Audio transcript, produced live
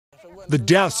The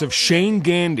deaths of Shane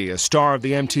Gandy, a star of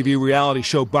the MTV reality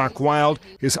show BUCKWILD,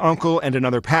 his uncle, and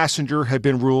another passenger have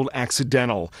been ruled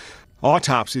accidental.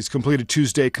 Autopsies completed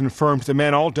Tuesday confirmed the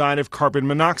men all died of carbon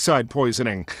monoxide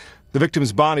poisoning. The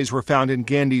victims' bodies were found in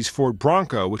Gandy's Ford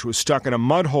Bronco, which was stuck in a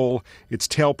mud hole, its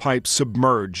tailpipe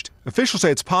submerged. Officials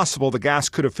say it's possible the gas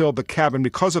could have filled the cabin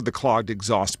because of the clogged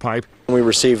exhaust pipe. We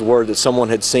received word that someone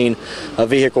had seen a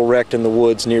vehicle wrecked in the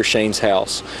woods near Shane's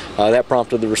house. That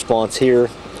prompted the response here.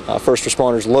 First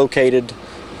responders located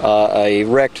a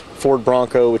wrecked Ford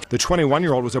Bronco. The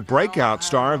 21-year-old was a breakout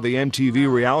star of the MTV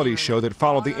reality show that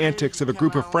followed the antics of a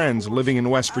group of friends living in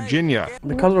West Virginia.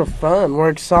 Because we're fun, we're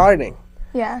exciting.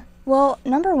 Yeah. Well,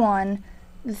 number one,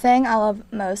 the thing I love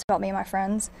most about me and my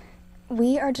friends,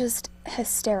 we are just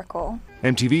hysterical.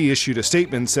 MTV issued a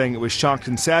statement saying it was shocked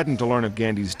and saddened to learn of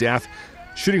Gandy's death.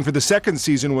 Shooting for the second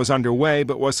season was underway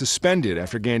but was suspended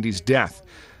after Gandy's death.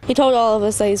 He told all of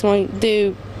us that he's going to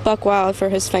do BUCKWILD for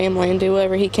his family and do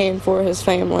whatever he can for his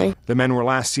family. The men were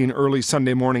last seen early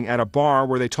Sunday morning at a bar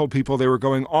where they told people they were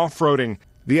going off-roading.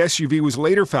 The SUV was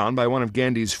later found by one of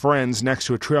Gandy's friends next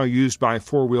to a trail used by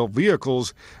four-wheel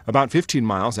vehicles about 15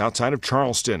 miles outside of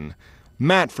Charleston.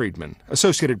 Matt Friedman,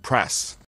 Associated Press.